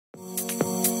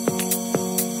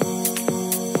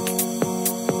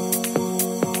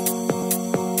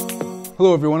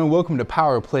Hello everyone and welcome to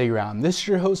Power Playground. This is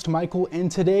your host Michael,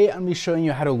 and today I'm going to be showing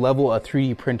you how to level a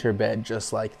 3D printer bed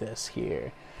just like this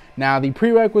here. Now the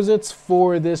prerequisites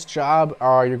for this job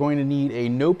are you're going to need a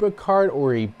notebook card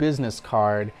or a business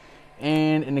card,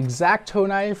 and an X-Acto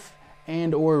knife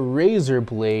and or razor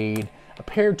blade, a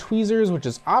pair of tweezers which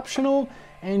is optional,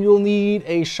 and you'll need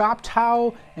a shop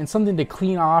towel and something to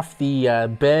clean off the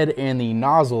bed and the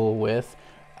nozzle with.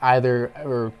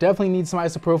 Definitely need some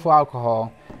isopropyl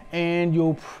alcohol, and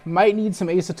you might need some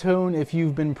acetone if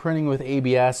you've been printing with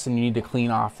ABS and you need to clean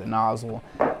off the nozzle.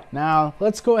 Now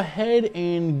let's go ahead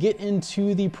and get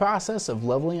into the process of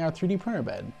leveling our 3D printer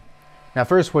bed. Now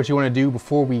first, what you want to do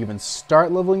before we even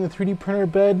start leveling the 3D printer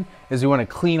bed is you want to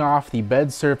clean off the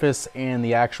bed surface and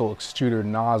the actual extruder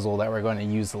nozzle that we're going to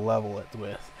use to level it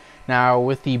with. Now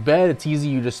with the bed, it's easy.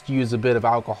 You just use a bit of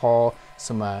alcohol,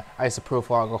 some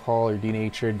isopropyl alcohol or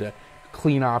denatured, to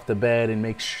clean off the bed and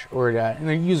make sure and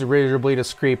then use a razor blade to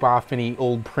scrape off any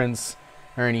old prints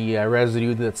or any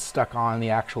residue that's stuck on the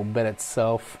actual bed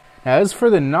itself. Now as for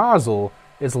the nozzle,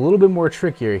 it's a little bit more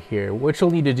trickier here. What you'll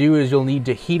need to do is you'll need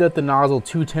to heat up the nozzle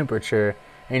to temperature,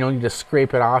 and you'll need to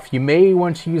scrape it off. You may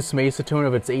want to use some acetone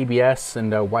if it's ABS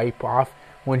and wipe off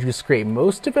once you scrape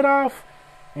most of it off.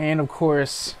 And of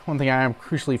course, one thing I am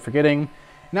crucially forgetting,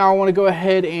 now I want to go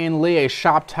ahead and lay a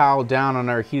shop towel down on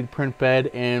our heated print bed,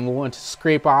 and we'll want to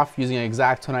scrape off using an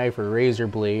X-Acto knife or razor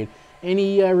blade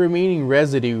any remaining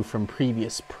residue from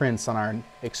previous prints on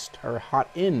our hot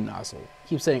in nozzle.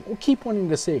 Keep wanting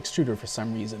to say extruder for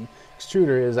some reason.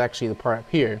 Extruder is actually the part up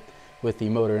here with the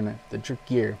motor and the jerk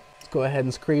gear. Let's go ahead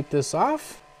and scrape this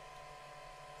off.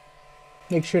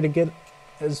 Make sure to get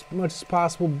as much as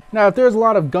possible. Now if there's a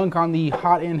lot of gunk on the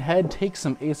hot end head, take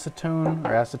some acetone or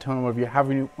acetone,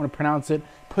 however you want to pronounce it,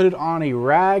 put it on a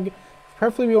rag.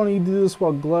 Preferably we only do this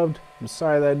while gloved. I'm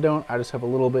sorry that I don't, I just have a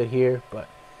little bit here, but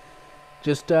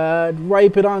just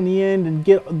wipe it on the end and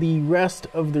get the rest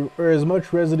of as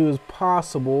much residue as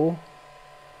possible.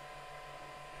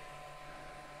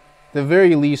 At the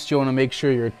very least, you want to make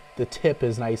sure the tip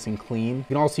is nice and clean. You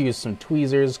can also use some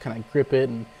tweezers, kind of grip it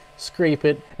and scrape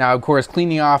it. Now, of course,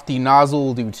 cleaning off the nozzle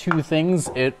will do two things.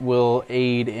 It will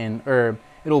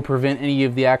it'll prevent any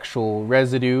of the actual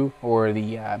residue or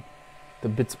the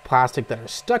bits of plastic that are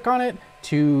stuck on it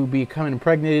to become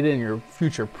impregnated in your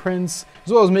future prints,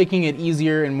 as well as making it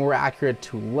easier and more accurate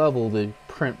to level the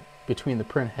print between the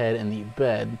print head and the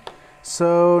bed.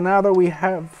 So now that we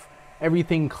have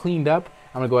everything cleaned up,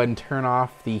 I'm going to go ahead and turn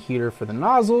off the heater for the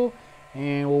nozzle,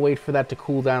 and we'll wait for that to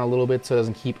cool down a little bit so it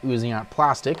doesn't keep oozing out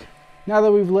plastic. Now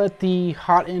that we've let the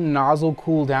hot end nozzle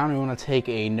cool down, we want to take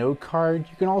a note card.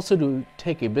 You can also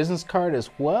take a business card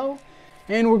as well.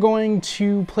 And we're going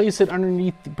to place it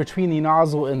underneath between the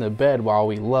nozzle and the bed while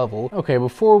we level. Okay,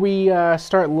 before we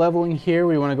start leveling here,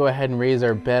 we want to go ahead and raise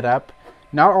our bed up.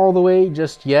 Not all the way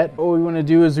just yet. What we want to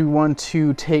do is we want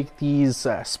to take these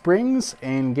springs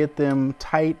and get them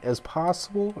tight as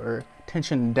possible, or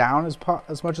tension down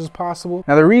as much as possible.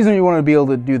 Now the reason we want to be able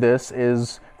to do this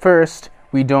is, first,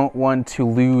 we don't want to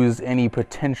lose any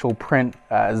potential print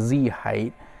Z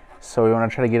height. So we want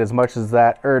to try to get as much as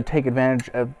that, or take advantage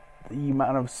of the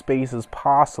amount of space as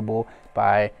possible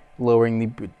by lowering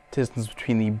the distance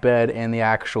between the bed and the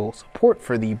actual support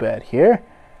for the bed here.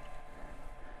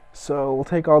 So we'll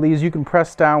take all these. You can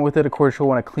press down with it. Of course, you'll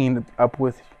want to clean it up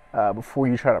with before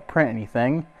you try to print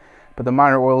anything. But the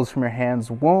minor oils from your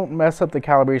hands won't mess up the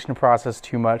calibration process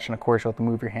too much. And of course, you'll have to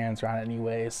move your hands around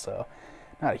anyway, so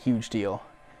not a huge deal.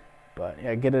 But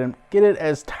yeah, get it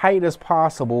as tight as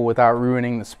possible without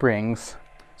ruining the springs.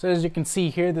 So as you can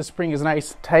see here, the spring is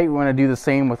nice and tight. We want to do the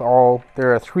same with all.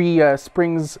 There are three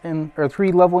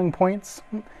three leveling points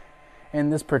in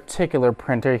this particular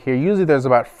printer here. Usually there's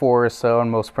about 4 or so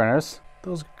on most printers.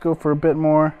 Those go for a bit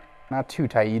more, not too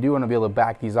tight. You do want to be able to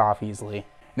back these off easily.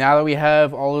 Now that we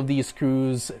have all of these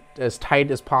screws as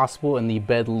tight as possible and the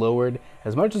bed lowered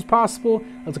as much as possible,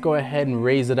 let's go ahead and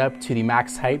raise it up to the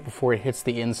max height before it hits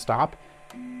the end stop.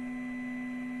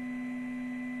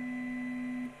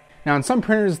 Now in some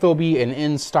printers there'll be an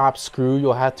end stop screw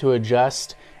you'll have to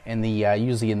adjust, and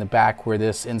usually in the back where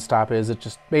this end stop is,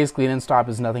 basically an end stop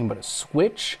is nothing but a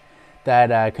switch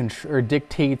that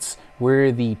dictates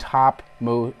where the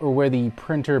where the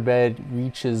printer bed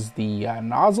reaches the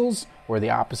nozzles, or the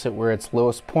opposite where its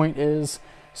lowest point is.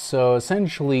 So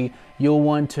essentially you'll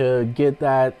want to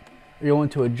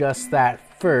adjust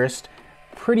that first,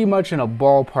 pretty much in a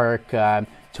ballpark,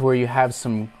 to where you have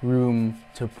some room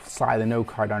to slide the note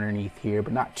card underneath here,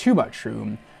 but not too much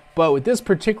room. But with this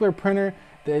particular printer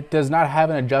that does not have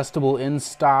an adjustable end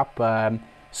stop,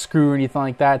 screw or anything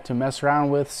like that to mess around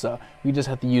with, so we just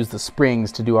have to use the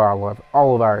springs to do all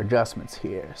of our adjustments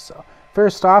here. So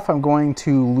first off, I'm going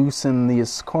to loosen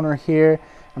this corner here.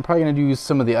 I'm probably going to do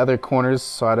some of the other corners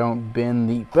so I don't bend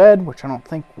the bed, which I don't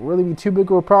think will really be too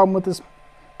big of a problem with this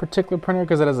particular printer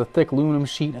because it has a thick aluminum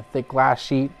sheet and a thick glass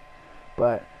sheet.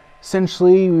 But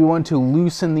essentially, we want to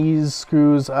loosen these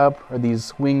screws up, or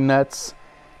these wing nuts,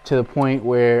 to the point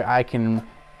where I can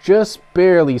just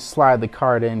barely slide the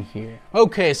card in here.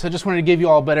 Okay, so I just wanted to give you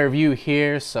all a better view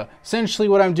here. So essentially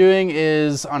what I'm doing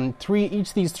is on each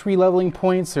of these 3 leveling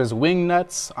points, there's wing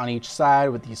nuts on each side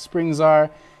where these springs are.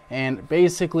 And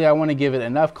basically I want to give it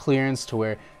enough clearance to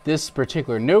where this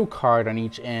particular note card on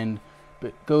each end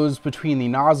goes between the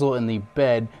nozzle and the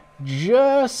bed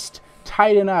just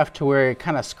tight enough to where it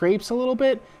kind of scrapes a little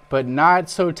bit, but not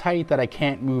so tight that I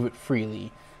can't move it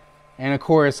freely. And of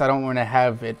course I don't want to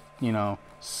have it, you know,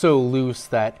 so loose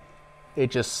that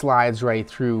it just slides right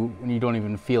through when you don't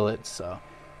even feel it. So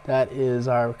that is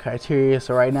our criteria.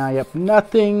 So right now, yep,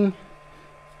 nothing.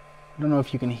 I don't know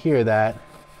if you can hear that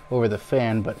over the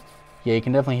fan, but yeah, you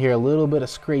can definitely hear a little bit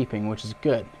of scraping, which is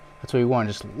good. That's what we want,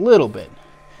 just a little bit.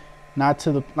 Not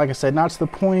to the, like I said, not to the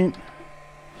point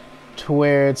to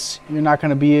where you're not going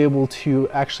to be able to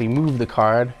actually move the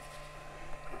card,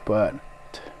 but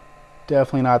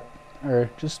definitely not, or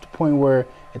just a point where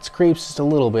it scrapes just a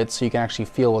little bit so you can actually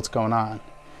feel what's going on.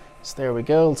 So there we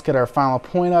go. Let's get our final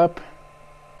point up.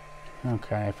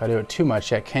 Okay, if I do it too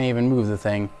much, I can't even move the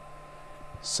thing.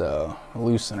 So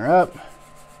loosen her up.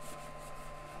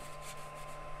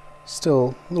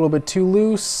 Still a little bit too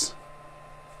loose.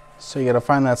 So you got to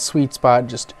find that sweet spot.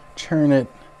 Just turn it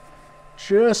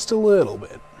just a little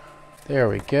bit. There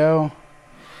we go.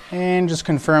 And just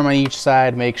confirm on each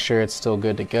side, make sure it's still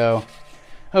good to go.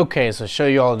 Okay, so show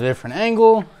you all the different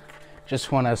angle.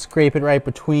 Just want to scrape it right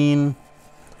between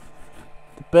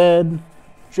the bed,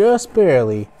 just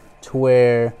barely, to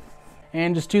where,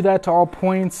 and just do that to all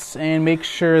points and make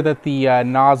sure that the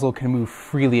nozzle can move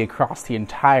freely across the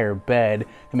entire bed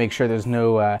to make sure there's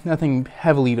no nothing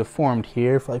heavily deformed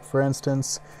here. Like for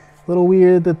instance, a little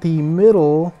weird that the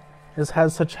middle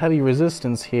has such heavy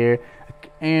resistance here,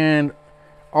 and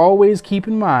always keep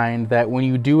in mind that when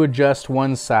you do adjust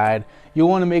one side, you'll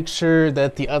want to make sure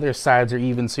that the other sides are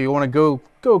even. So you want to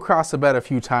go across the bed a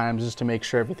few times just to make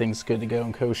sure everything's good to go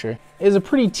and kosher. It's a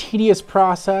pretty tedious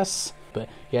process, but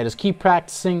yeah, just keep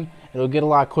practicing. It'll get a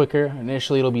lot quicker.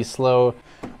 Initially, it'll be slow.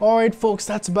 All right, folks,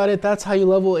 that's about it. That's how you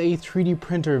level a 3D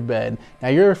printer bed. Now,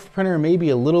 your printer may be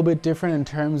a little bit different in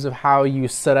terms of how you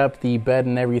set up the bed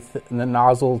and everything, the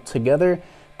nozzle together.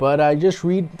 But just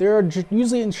read, there are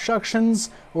usually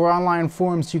instructions or online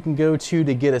forums you can go to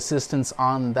get assistance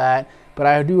on that. But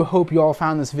I do hope you all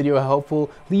found this video helpful.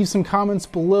 Leave some comments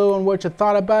below on what you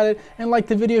thought about it, and like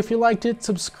the video if you liked it,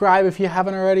 subscribe if you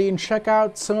haven't already, and check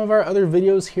out some of our other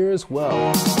videos here as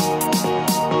well.